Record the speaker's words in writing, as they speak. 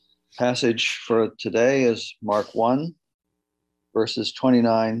Passage for today is Mark 1, verses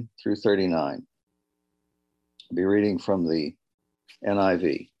 29 through 39. I'll be reading from the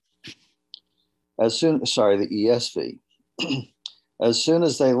NIV. The ESV. As soon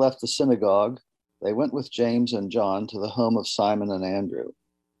as they left the synagogue, they went with James and John to the home of Simon and Andrew.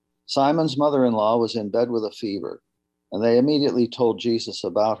 Simon's mother-in-law was in bed with a fever, and they immediately told Jesus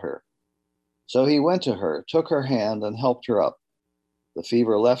about her. So he went to her, took her hand, and helped her up. The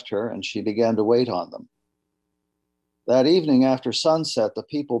fever left her, and she began to wait on them. That evening after sunset, the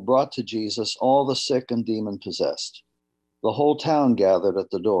people brought to Jesus all the sick and demon-possessed. The whole town gathered at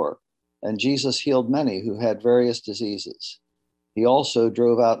the door, and Jesus healed many who had various diseases. He also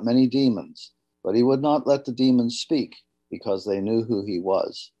drove out many demons, but he would not let the demons speak, because they knew who he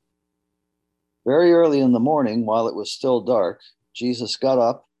was. Very early in the morning, while it was still dark, Jesus got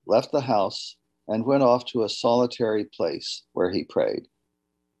up, left the house, and went off to a solitary place where he prayed.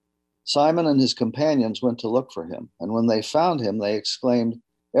 Simon and his companions went to look for him, and when they found him, they exclaimed,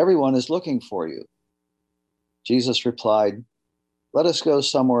 "Everyone is looking for you." Jesus replied, "Let us go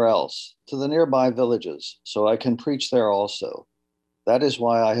somewhere else, to the nearby villages, so I can preach there also. That is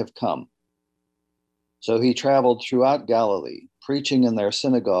why I have come." So he traveled throughout Galilee, preaching in their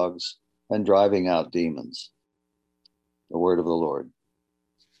synagogues and driving out demons. The word of the Lord.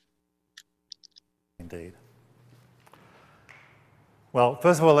 Indeed. Well,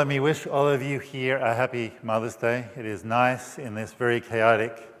 first of all, let me wish all of you here a happy Mother's Day. It is nice in this very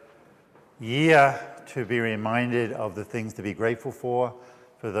chaotic year to be reminded of the things to be grateful for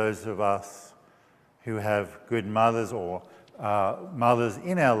those of us who have good mothers or mothers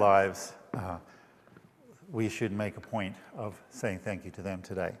in our lives. We should make a point of saying thank you to them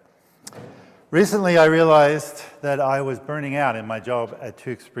today. Recently, I realized that I was burning out in my job at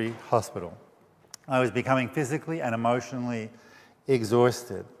Tewkesbury Hospital. I was becoming physically and emotionally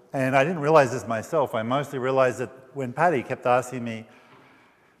exhausted. And I didn't realize this myself. I mostly realized it when Patty kept asking me,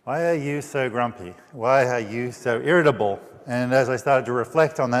 "Why are you so grumpy? Why are you so irritable?" And as I started to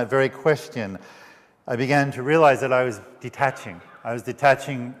reflect on that very question, I began to realize that I was detaching. I was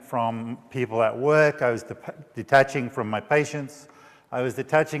detaching from people at work. I was detaching from my patients. I was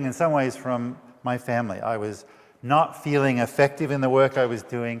detaching in some ways from my family. I was not feeling effective in the work I was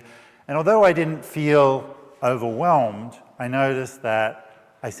doing. And although I didn't feel overwhelmed, I noticed that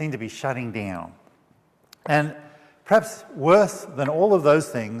I seemed to be shutting down. And perhaps worse than all of those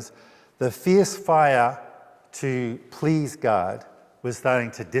things, the fierce fire to please God was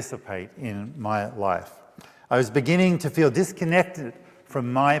starting to dissipate in my life. I was beginning to feel disconnected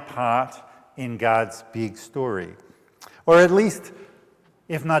from my part in God's big story. Or at least,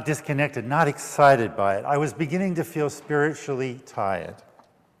 if not disconnected, not excited by it. I was beginning to feel spiritually tired.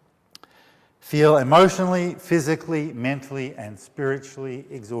 Feel emotionally, physically, mentally, and spiritually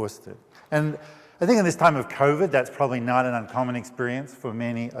exhausted. And I think in this time of COVID, that's probably not an uncommon experience for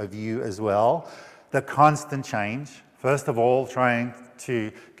many of you as well. The constant change, first of all, trying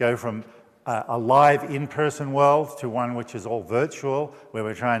to go from a live in-person world to one which is all virtual, where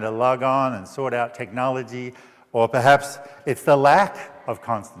we're trying to log on and sort out technology, or perhaps it's the lack of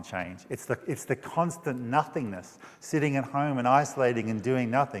constant change. It's the constant nothingness, sitting at home and isolating and doing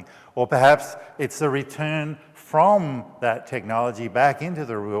nothing. Or perhaps it's the return from that technology back into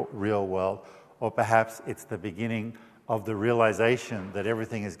the real world. Or perhaps it's the beginning of the realization that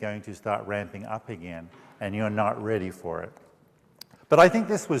everything is going to start ramping up again and you're not ready for it. But I think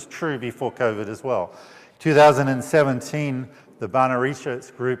this was true before COVID as well. 2017, the Barna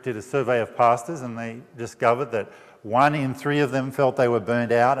Research Group did a survey of pastors, and they discovered that 1 in 3 of them felt they were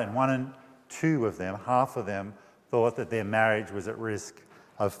burned out, and 1 in 2 of them, half of them, thought that their marriage was at risk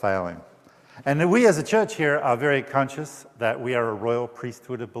of failing. And we as a church here are very conscious that we are a royal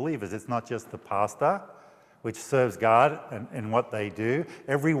priesthood of believers. It's not just the pastor, which serves God in what they do.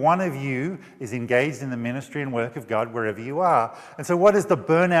 Every one of you is engaged in the ministry and work of God wherever you are. And so what is the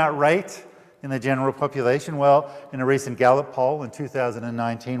burnout rate in the general population? Well, in a recent Gallup poll in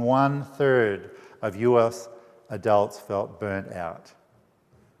 2019, 1/3 of US adults felt burnt out.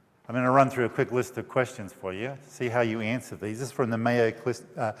 I'm going to run through a quick list of questions for you, see how you answer these. This is from the Mayo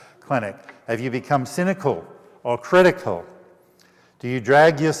Clinic. Have you become cynical or critical? Do you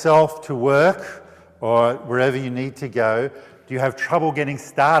drag yourself to work or wherever you need to go? Do you have trouble getting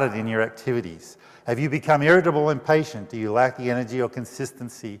started in your activities? Have you become irritable and impatient? Do you lack the energy or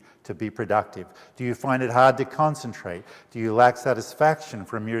consistency to be productive? Do you find it hard to concentrate? Do you lack satisfaction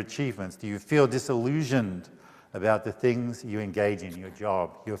from your achievements? Do you feel disillusioned about the things you engage in, your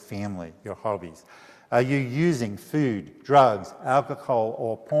job, your family, your hobbies? Are you using food, drugs, alcohol,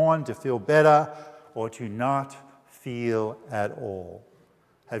 or porn to feel better or to not feel at all?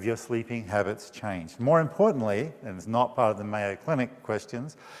 have your sleeping habits changed? More importantly, and it's not part of the Mayo Clinic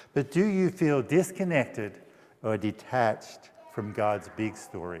questions, but do you feel disconnected or detached from God's big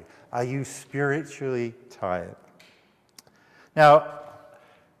story? Are you spiritually tired? Now,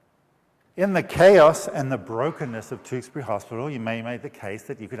 in the chaos and the brokenness of Tewkesbury Hospital, you may make the case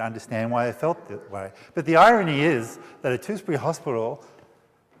that you could understand why I felt that way. But the irony is that at Tewkesbury Hospital,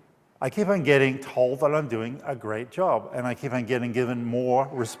 I keep on getting told that I'm doing a great job, and I keep on getting given more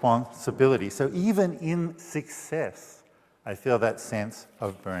responsibility. So even in success, I feel that sense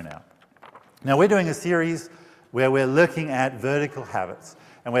of burnout. Now, we're doing a series where we're looking at vertical habits,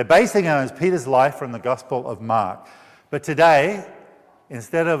 and we're basing it on Peter's life from the Gospel of Mark. But today,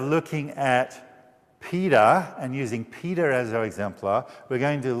 instead of looking at Peter and using Peter as our exemplar, we're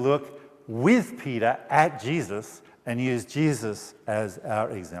going to look with Peter at Jesus and use Jesus as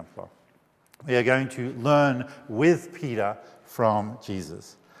our exemplar. We are going to learn with Peter from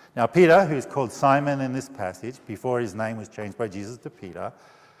Jesus. Now, Peter, who's called Simon in this passage, before his name was changed by Jesus to Peter,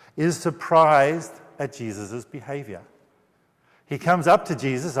 is surprised at Jesus' behavior. He comes up to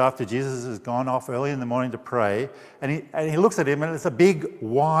Jesus after Jesus has gone off early in the morning to pray, and he looks at him, and it's a big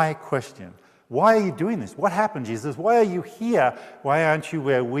why question. Why are you doing this? What happened, Jesus? Why are you here? Why aren't you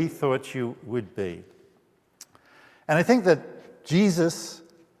where we thought you would be? And I think that Jesus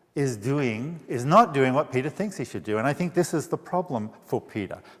is not doing what Peter thinks he should do, and I think this is the problem for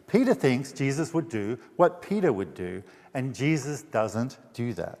Peter. Peter thinks Jesus would do what Peter would do, and Jesus doesn't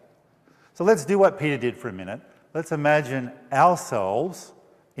do that. So let's do what Peter did for a minute. Let's imagine ourselves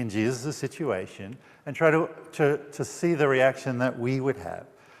in Jesus' situation and try to see the reaction that we would have.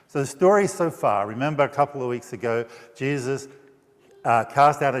 So the story so far, remember a couple of weeks ago, Jesus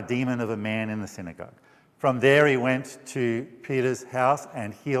cast out a demon of a man in the synagogue. From there he went to Peter's house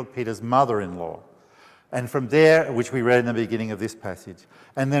and healed Peter's mother-in-law. And from there, which we read in the beginning of this passage,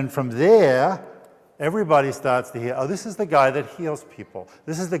 and then from there, everybody starts to hear, oh, this is the guy that heals people.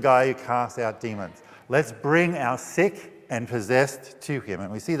 This is the guy who casts out demons. Let's bring our sick and possessed to him.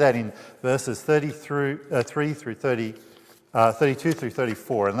 And we see that in verses 32 through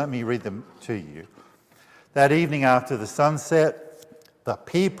 34. And let me read them to you. That evening after the sunset, the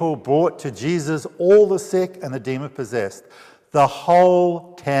people brought to Jesus all the sick and the demon-possessed. The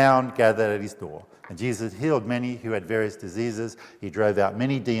whole town gathered at his door. And Jesus healed many who had various diseases. He drove out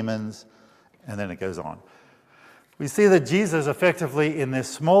many demons. And then it goes on. We see that Jesus effectively in this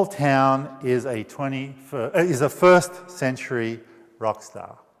small town is a first century rock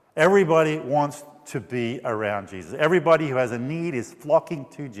star. Everybody wants to be around Jesus. Everybody who has a need is flocking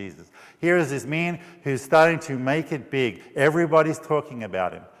to Jesus. Here is this man who's starting to make it big. Everybody's talking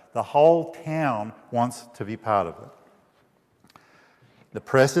about him. The whole town wants to be part of it. The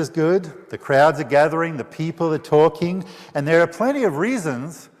press is good. The crowds are gathering. The people are talking. And there are plenty of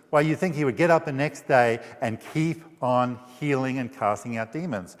reasons why you think he would get up the next day and keep on healing and casting out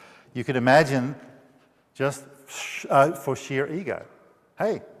demons. You could imagine just for sheer ego.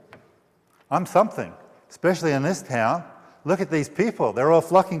 Hey, I'm something, especially in this town. Look at these people. They're all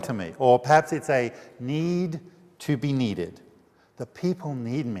flocking to me. Or perhaps it's a need to be needed. The people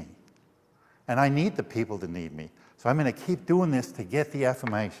need me. And I need the people to need me. So I'm going to keep doing this to get the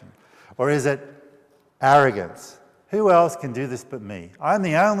affirmation. Or is it arrogance? Who else can do this but me? I'm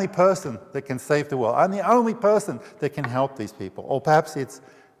the only person that can save the world. I'm the only person that can help these people. Or perhaps it's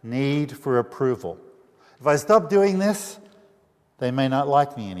need for approval. If I stop doing this, they may not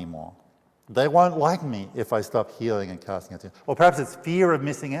like me anymore. They won't like me if I stop healing and casting out demons. Or perhaps it's fear of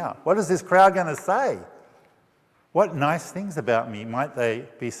missing out. What is this crowd going to say? What nice things about me might they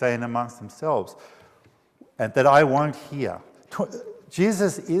be saying amongst themselves and that I won't hear?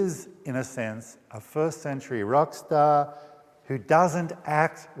 Jesus is, in a sense, a first century rock star who doesn't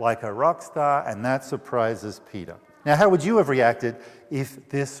act like a rock star, and that surprises Peter. Now, how would you have reacted if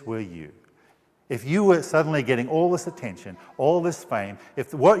this were you? If you were suddenly getting all this attention, all this fame,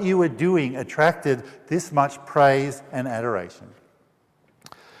 if what you were doing attracted this much praise and adoration?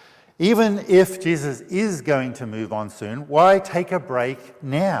 Even if Jesus is going to move on soon, why take a break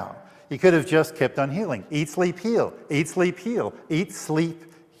now? He could have just kept on healing. Eat, sleep, heal. Eat, sleep, heal. Eat, sleep,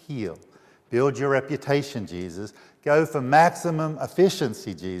 heal. Build your reputation, Jesus. Go for maximum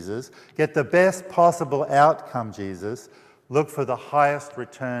efficiency, Jesus. Get the best possible outcome, Jesus. Look for the highest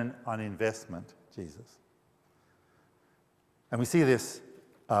return on investment, Jesus. And we see this.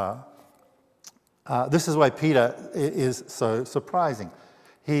 This is why Peter is so surprising.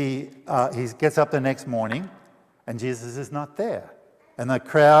 He gets up the next morning, and Jesus is not there. And the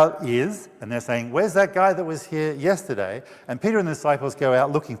crowd is, and they're saying, where's that guy that was here yesterday? And Peter and the disciples go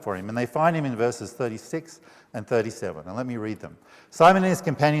out looking for him, and they find him in verses 36 and 37. And let me read them. Simon and his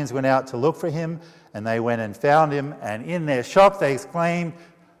companions went out to look for him, and they went and found him, and in their shop they exclaimed,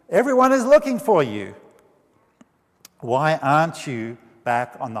 "Everyone is looking for you. Why aren't you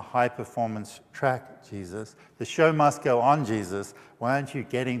back on the high-performance track, Jesus? The show must go on, Jesus. Why aren't you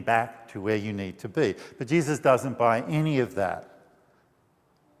getting back to where you need to be?" But Jesus doesn't buy any of that.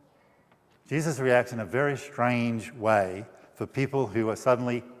 Jesus reacts in a very strange way for people who are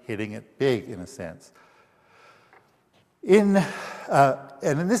suddenly hitting it big, in a sense. And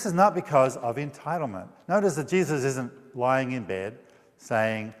this is not because of entitlement. Notice that Jesus isn't lying in bed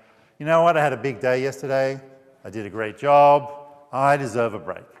saying, "You know what, I had a big day yesterday. I did a great job. I deserve a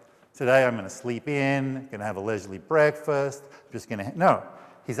break. Today I'm going to sleep in, going to have a leisurely breakfast, just going to..." No,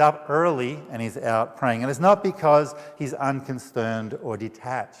 he's up early and he's out praying. And it's not because he's unconcerned or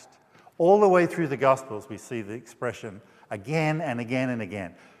detached. All the way through the Gospels we see the expression again and again and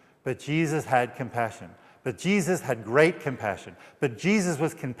again. But Jesus had compassion. But Jesus had great compassion. But Jesus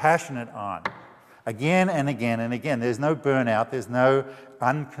was compassionate on. Again and again and again. There's no burnout. There's no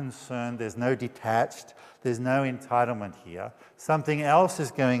unconcerned. There's no detached. There's no entitlement here. Something else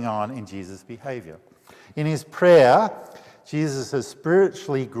is going on in Jesus' behavior. In his prayer, Jesus has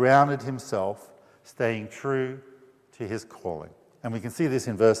spiritually grounded himself, staying true to his calling. And we can see this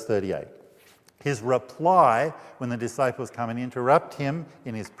in verse 38. His reply when the disciples come and interrupt him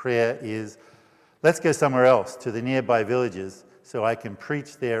in his prayer is, "Let's go somewhere else, to the nearby villages, so I can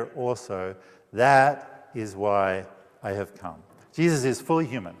preach there also. That is why I have come." Jesus is fully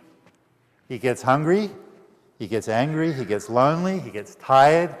human. He gets hungry, he gets angry, he gets lonely, he gets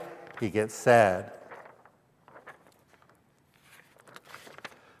tired, he gets sad.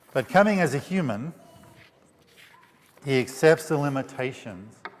 But coming as a human, he accepts the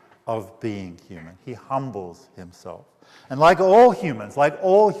limitations of being human. He humbles himself. And like all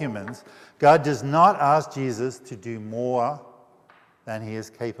humans, God does not ask Jesus to do more than he is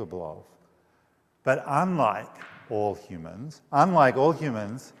capable of. But unlike all humans,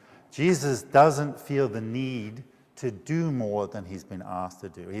 Jesus doesn't feel the need to do more than he's been asked to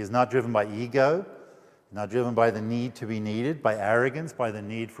do. He is not driven by ego, not driven by the need to be needed, by arrogance, by the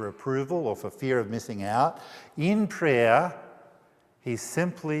need for approval or for fear of missing out. In prayer, he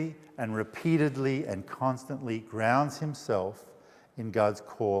simply and repeatedly and constantly grounds himself in God's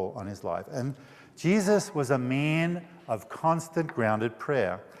call on his life. And Jesus was a man of constant grounded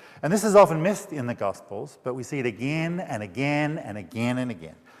prayer. And this is often missed in the Gospels, but we see it again and again and again and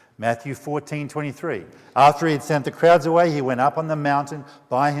again. Matthew 14:23. After he had sent the crowds away, he went up on the mountain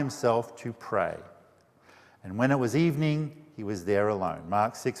by himself to pray. And when it was evening, he was there alone.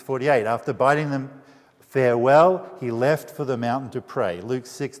 Mark 6:48. After bidding them farewell, he left for the mountain to pray. Luke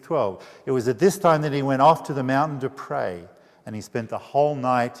 6:12. It was at this time that he went off to the mountain to pray, and he spent the whole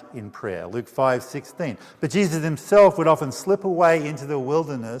night in prayer. Luke 5:16. But Jesus himself would often slip away into the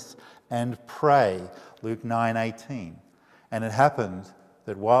wilderness and pray. Luke 9:18. And it happened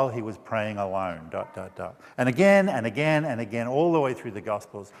that while he was praying alone, ... And again and again and again, all the way through the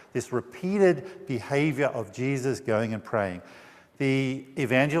Gospels, this repeated behavior of Jesus going and praying. The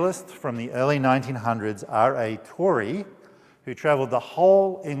evangelist from the early 1900s, R.A. Torrey, who travelled the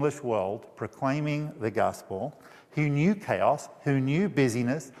whole English world proclaiming the gospel, who knew chaos, who knew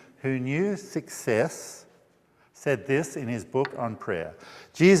busyness, who knew success, said this in his book on prayer.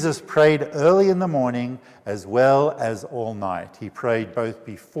 Jesus prayed early in the morning as well as all night. He prayed both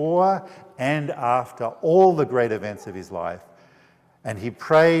before and after all the great events of his life. And he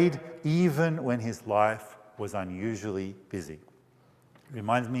prayed even when his life was unusually busy. It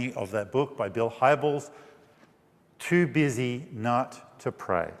reminds me of that book by Bill Hybels, Too Busy Not to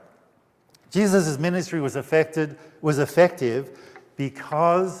Pray. Jesus' ministry was effective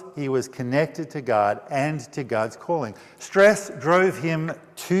because he was connected to God and to God's calling. Stress drove him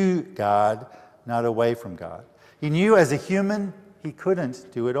to God, not away from God. He knew as a human he couldn't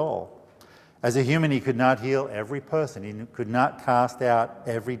do it all. As a human, he could not heal every person. He could not cast out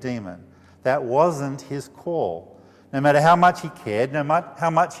every demon. That wasn't his call. No matter how much he cared, no matter how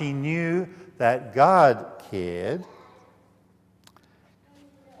much he knew that God cared,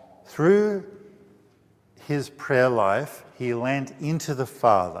 through his prayer life, he leant into the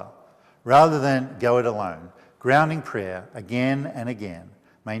Father rather than go it alone, grounding prayer again and again,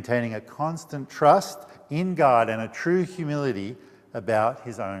 maintaining a constant trust in God and a true humility about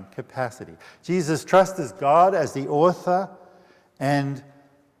his own capacity. Jesus trusted God as the author and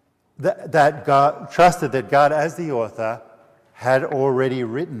trusted that God as the author had already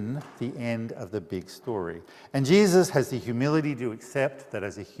written the end of the big story. And Jesus has the humility to accept that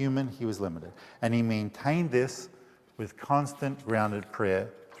as a human he was limited. And he maintained this with constant grounded prayer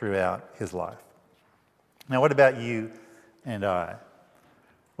throughout his life. Now, what about you and I?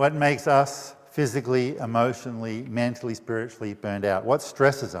 What makes us physically, emotionally, mentally, spiritually burned out? What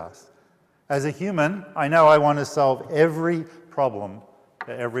stresses us? As a human, I know I want to solve every problem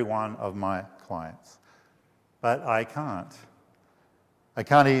for every one of my clients, but I can't. I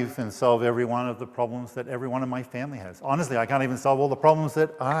can't even solve every one of the problems that every one of my family has. Honestly, I can't even solve all the problems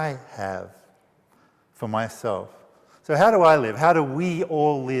that I have for myself. So how do I live? How do we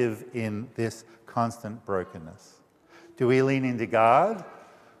all live in this constant brokenness? Do we lean into God,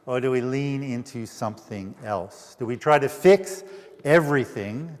 or do we lean into something else? Do we try to fix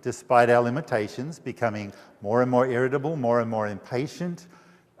everything despite our limitations, becoming more and more irritable, more and more impatient,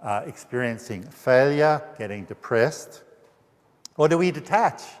 experiencing failure, getting depressed? Or do we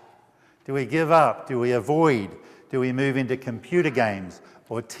detach? Do we give up? Do we avoid? Do we move into computer games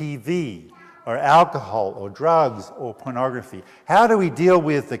or TV or alcohol or drugs or pornography? How do we deal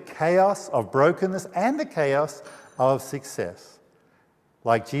with the chaos of brokenness and the chaos of success?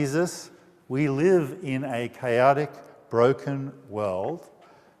 Like Jesus, we live in a chaotic, broken world.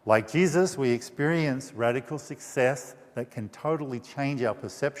 Like Jesus, we experience radical success that can totally change our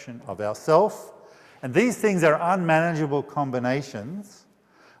perception of ourselves. And these things are unmanageable combinations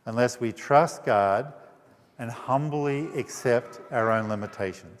unless we trust God and humbly accept our own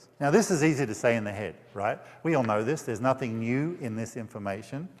limitations. Now, this is easy to say in the head, right? We all know this. There's nothing new in this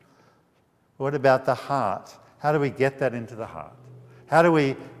information. What about the heart? How do we get that into the heart? How do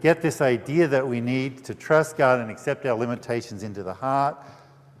we get this idea that we need to trust God and accept our limitations into the heart?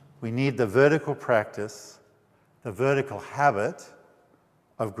 We need the vertical practice, the vertical habit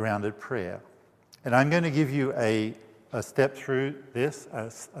of grounded prayer. And I'm going to give you a step through this,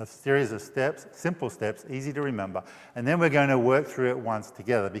 a series of steps, simple steps, easy to remember. And then we're going to work through it once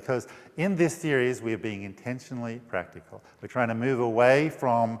together, because in this series we're being intentionally practical. We're trying to move away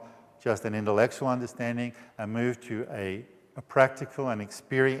from just an intellectual understanding and move to a practical and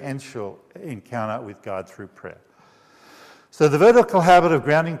experiential encounter with God through prayer. So the vertical habit of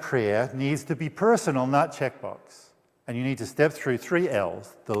grounding prayer needs to be personal, not checkbox. And you need to step through 3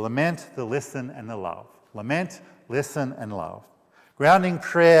 L's: the lament, the listen, and the love. Lament, listen, and love. Grounding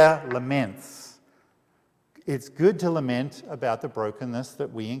prayer laments. It's good to lament about the brokenness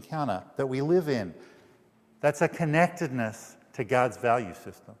that we encounter, that we live in. That's a connectedness to God's value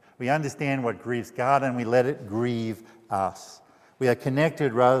system. We understand what grieves God and we let it grieve us. We are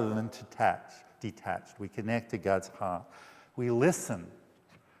connected rather than detached. We connect to God's heart. We listen.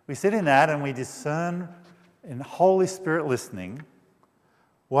 We sit in that and we discern in Holy Spirit listening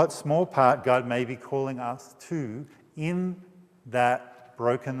what small part God may be calling us to in that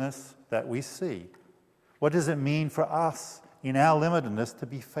brokenness that we see. What does it mean for us in our limitedness to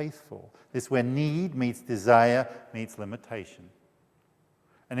be faithful? This is where need meets desire meets limitation.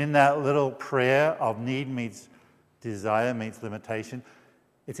 And in that little prayer of need meets desire meets limitation,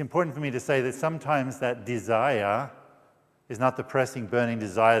 it's important for me to say that sometimes that desire is not the pressing, burning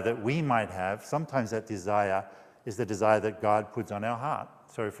desire that we might have. Sometimes that desire is the desire that God puts on our heart.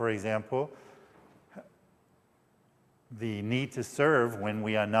 So, for example, the need to serve when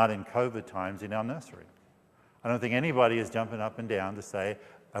we are not in COVID times in our nursery. I don't think anybody is jumping up and down to say,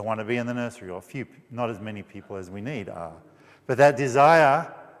 I want to be in the nursery, or not as many people as we need are. But that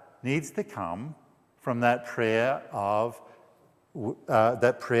desire needs to come from that prayer of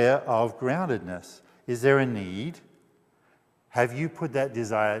groundedness. Is there a need? Have you put that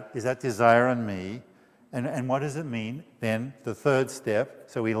desire, is that desire on me? And what does it mean? Then the third step,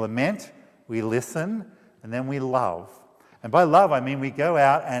 so we lament, we listen, and then we love. And by love, I mean we go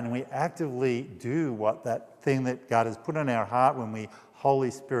out and we actively do what that thing that God has put on our heart when we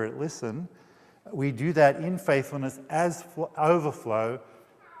Holy Spirit listen. We do that in faithfulness as overflow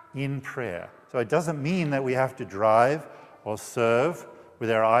in prayer. So it doesn't mean that we have to drive or serve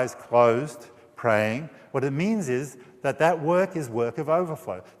with our eyes closed, praying. What it means is that work is work of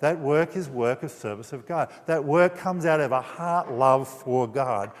overflow. That work is work of service of God. That work comes out of a heart love for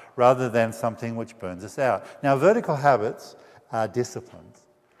God rather than something which burns us out. Now, vertical habits are disciplines.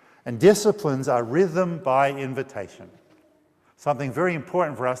 And disciplines are rhythm by invitation. Something very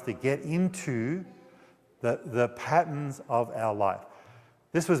important for us to get into the patterns of our life.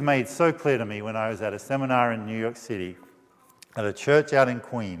 This was made so clear to me when I was at a seminar in New York City at a church out in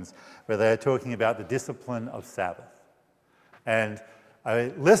Queens where they were talking about the discipline of Sabbath. And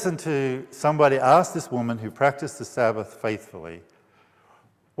I listened to somebody ask this woman who practiced the Sabbath faithfully,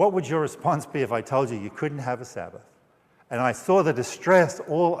 what would your response be if I told you you couldn't have a Sabbath? And I saw the distress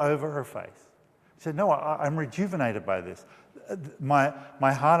all over her face. She said, no, I'm rejuvenated by this. My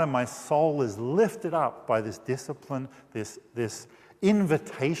heart and my soul is lifted up by this discipline, this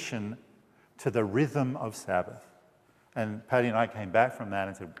invitation to the rhythm of Sabbath. And Patty and I came back from that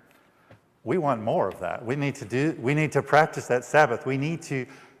and said, we want more of that. We need to practice that Sabbath. We need to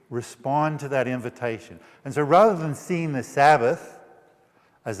respond to that invitation. And so rather than seeing the Sabbath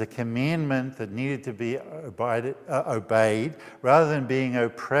as a commandment that needed to be obeyed, rather than being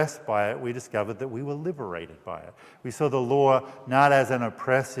oppressed by it, we discovered that we were liberated by it. We saw the law not as an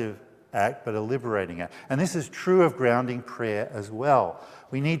oppressive act, but a liberating act. And this is true of grounding prayer as well.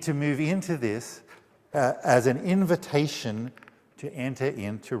 We need to move into this as an invitation to enter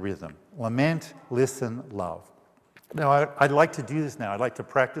into rhythm. Lament, listen, love. Now, I'd like to do this now. I'd like to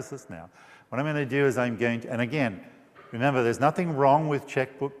practice this now. What I'm going to do is and again, remember, there's nothing wrong with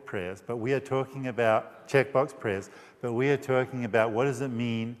checkbook prayers, but we are talking about checkbox prayers, but we are talking about what does it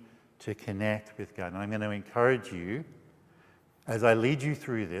mean to connect with God. And I'm going to encourage you, as I lead you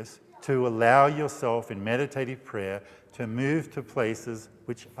through this, to allow yourself in meditative prayer to move to places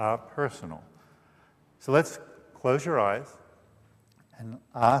which are personal. So let's close your eyes and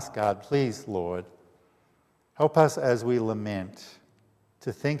ask God, please, Lord, help us as we lament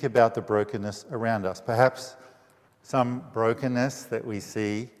to think about the brokenness around us. Perhaps some brokenness that we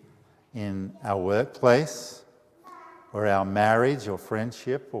see in our workplace or our marriage or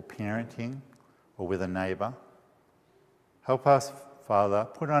friendship or parenting or with a neighbour. Help us, Father,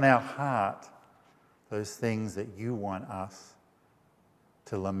 put on our heart those things that you want us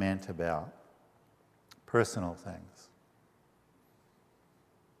to lament about, personal things.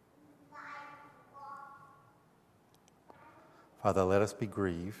 Father, let us be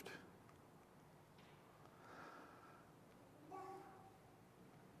grieved.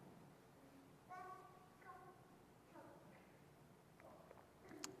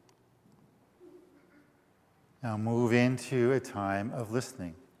 Now move into a time of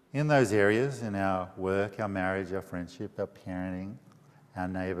listening. In those areas, in our work, our marriage, our friendship, our parenting, our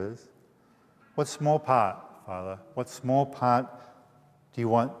neighbours. What small part, Father, what small part do you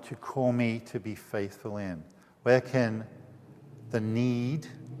want to call me to be faithful in? Where can the need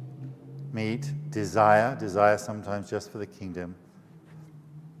meet desire sometimes just for the kingdom,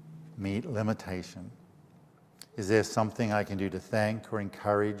 meet limitation? Is there something I can do to thank or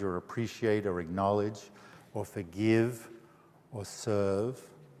encourage or appreciate or acknowledge or forgive or serve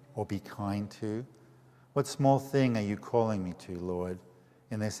or be kind to? What small thing are you calling me to, Lord,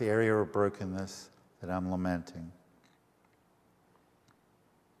 in this area of brokenness that I'm lamenting?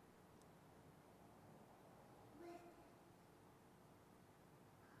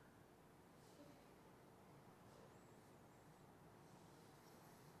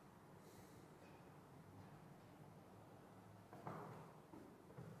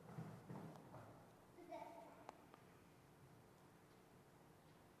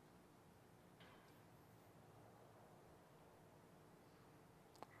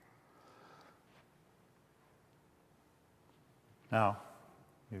 Now,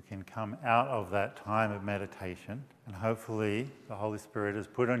 you can come out of that time of meditation, and hopefully the Holy Spirit has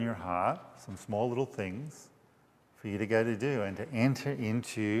put on your heart some small little things for you to go to do and to enter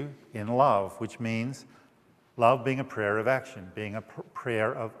into in love, which means love being a prayer of action, being a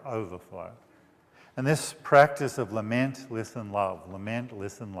prayer of overflow. And this practice of lament, listen, love,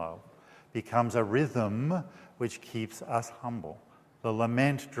 becomes a rhythm which keeps us humble. The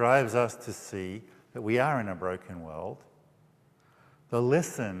lament drives us to see that we are in a broken world. The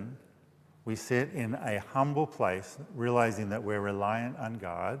listen, we sit in a humble place, realizing that we're reliant on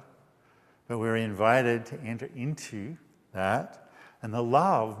God, but we're invited to enter into that. And the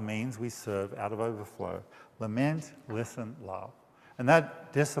love means we serve out of overflow. Lament, listen, love. And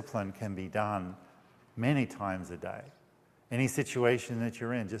that discipline can be done many times a day. Any situation that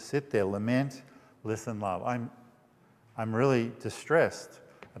you're in, just sit there, lament, listen, love. I'm really distressed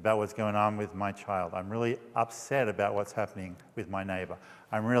about what's going on with my child. I'm really upset about what's happening with my neighbour.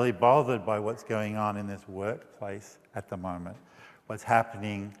 I'm really bothered by what's going on in this workplace at the moment, what's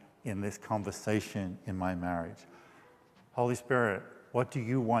happening in this conversation in my marriage. Holy Spirit, what do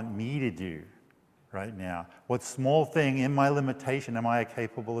you want me to do right now? What small thing in my limitation am I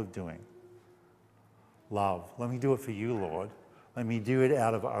capable of doing? Love. Let me do it for you, Lord. Let me do it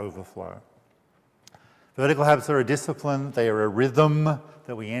out of overflow. Vertical habits are a discipline. They are a rhythm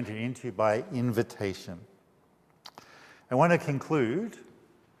that we enter into by invitation. I want to conclude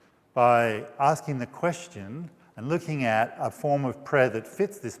by asking the question and looking at a form of prayer that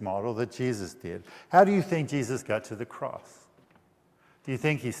fits this model that Jesus did. How do you think Jesus got to the cross? Do you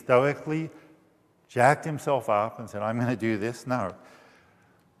think he stoically jacked himself up and said, I'm going to do this? No.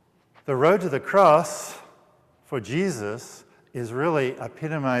 The road to the cross for Jesus is really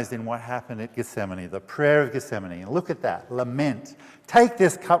epitomized in what happened at Gethsemane, the prayer of Gethsemane. And look at that, lament. Take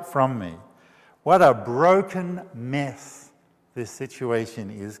this cup from me. What a broken mess this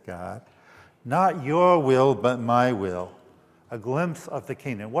situation is, God. Not your will, but my will. A glimpse of the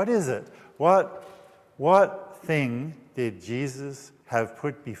kingdom. What is it? What thing did Jesus have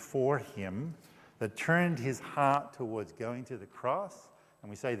put before him that turned his heart towards going to the cross? And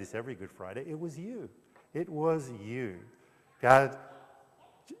we say this every Good Friday. It was you. It was you. God,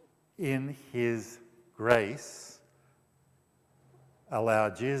 in his grace,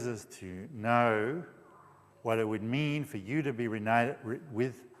 allowed Jesus to know what it would mean for you to be reunited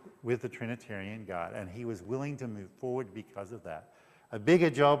with the Trinitarian God, and he was willing to move forward because of that. A bigger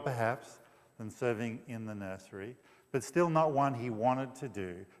job, perhaps, than serving in the nursery, but still not one he wanted to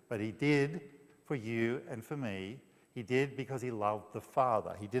do, but he did for you and for me. He did because he loved the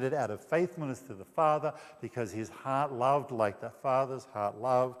Father. He did it out of faithfulness to the Father because his heart loved like the Father's heart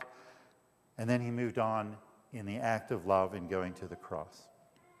loved, and then he moved on in the act of love in going to the cross.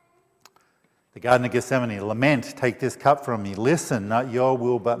 The Garden of Gethsemane, lament, take this cup from me. Listen, not your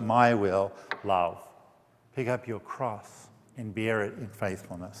will, but my will. Love. Pick up your cross and bear it in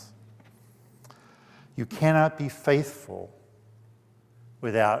faithfulness. You cannot be faithful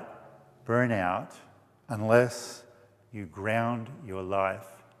without burnout unless you ground your life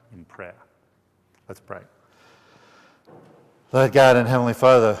in prayer. Let's pray. Lord God and Heavenly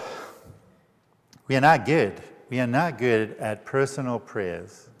Father, we are not good. We are not good at personal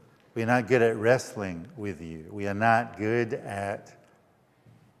prayers. We are not good at wrestling with you. We are not good at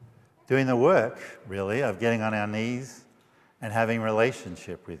doing the work, really, of getting on our knees and having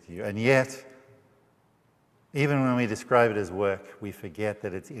relationship with you. And yet, even when we describe it as work, we forget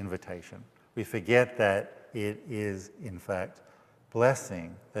that it's invitation. We forget that it is, in fact,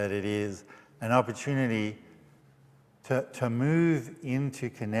 blessing, that it is an opportunity to move into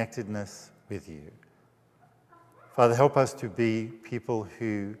connectedness with you. Father, help us to be people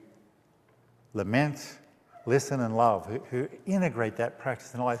who lament, listen, and love, who integrate that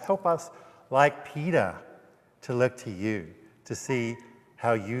practice in life. Help us, like Peter, to look to you, to see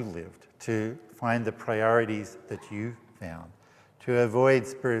how you lived, to find the priorities that you found, to avoid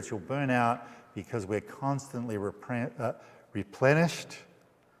spiritual burnout because we're constantly replenished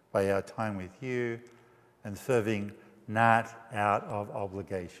by our time with you and serving not out of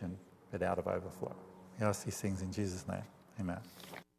obligation, but out of overflow. We ask these things in Jesus' name. Amen.